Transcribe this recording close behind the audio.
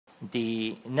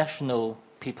the National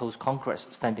People's Congress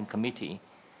Standing Committee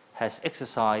has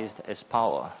exercised its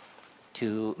power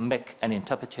to make an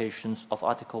interpretation of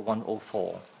Article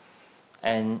 104.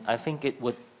 And I think it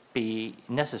would be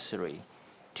necessary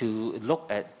to look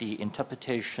at the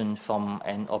interpretation from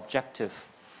an objective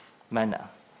manner.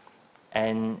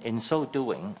 And in so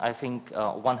doing, I think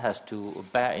one has to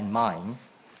bear in mind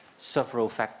several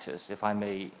factors, if I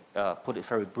may put it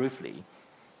very briefly.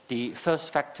 The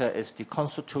first factor is the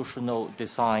constitutional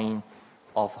design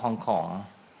of Hong Kong.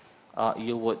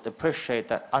 You would appreciate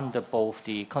that under both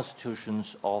the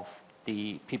constitutions of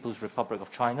the People's Republic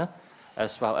of China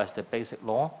as well as the Basic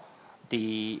Law,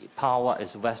 the power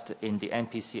is vested in the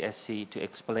NPCSC to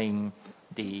explain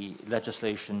the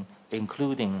legislation,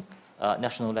 including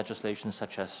national legislation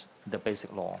such as the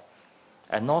Basic Law.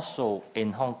 And also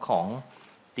in Hong Kong,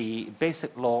 the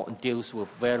Basic Law deals with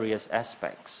various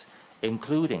aspects,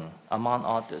 including, among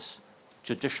others,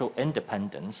 judicial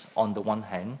independence on the one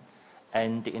hand,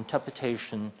 and the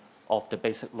interpretation of the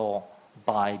Basic Law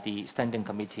by the Standing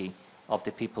Committee of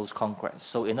the People's Congress.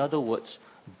 So in other words,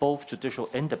 both judicial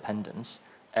independence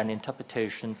and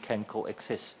interpretation can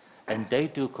coexist, and they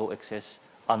do coexist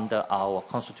under our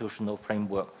constitutional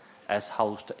framework as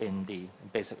housed in the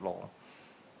Basic Law.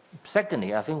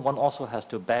 Secondly, I think one also has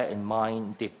to bear in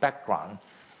mind the background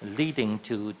leading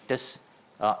to this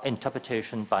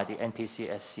interpretation by the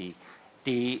NPCSC.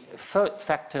 The third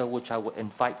factor which I would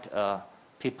invite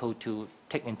people to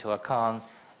take into account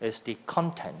is the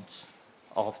contents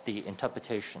of the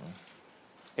interpretation.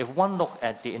 If one look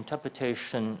at the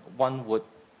interpretation, one would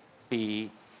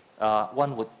see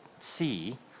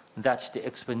that the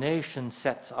explanation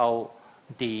sets out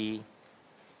the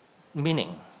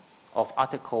meaning of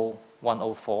Article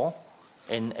 104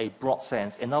 in a broad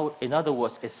sense. In other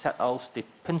words, it sets out the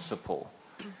principle.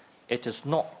 It is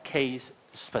not case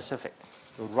specific.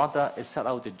 Rather, it sets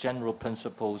out the general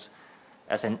principles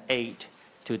as an aid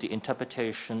to the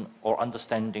interpretation or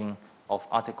understanding of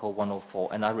Article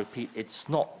 104. And I repeat, it's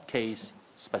not case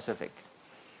specific.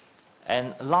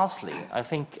 And lastly, I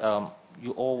think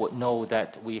you all would know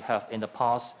that we have in the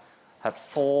past have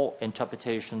 4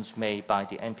 interpretations made by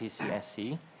the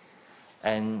NPCSC.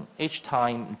 And each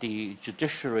time the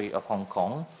judiciary of Hong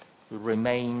Kong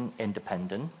remain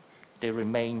independent, they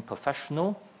remain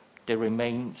professional, they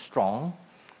remain strong.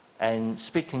 And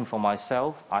speaking for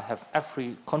myself, I have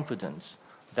every confidence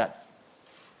that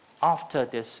after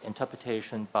this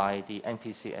interpretation by the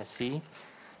NPCSC,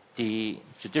 the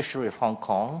judiciary of Hong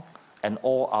Kong and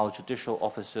all our judicial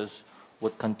officers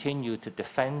would continue to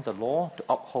defend the law, to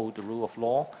uphold the rule of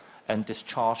law, and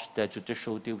discharge their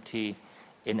judicial duty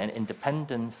in an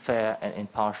independent, fair, and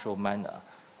impartial manner.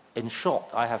 In short,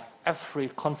 I have every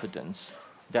confidence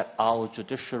that our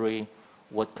judiciary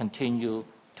would continue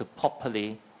to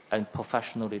properly and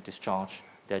professionally discharge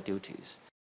their duties.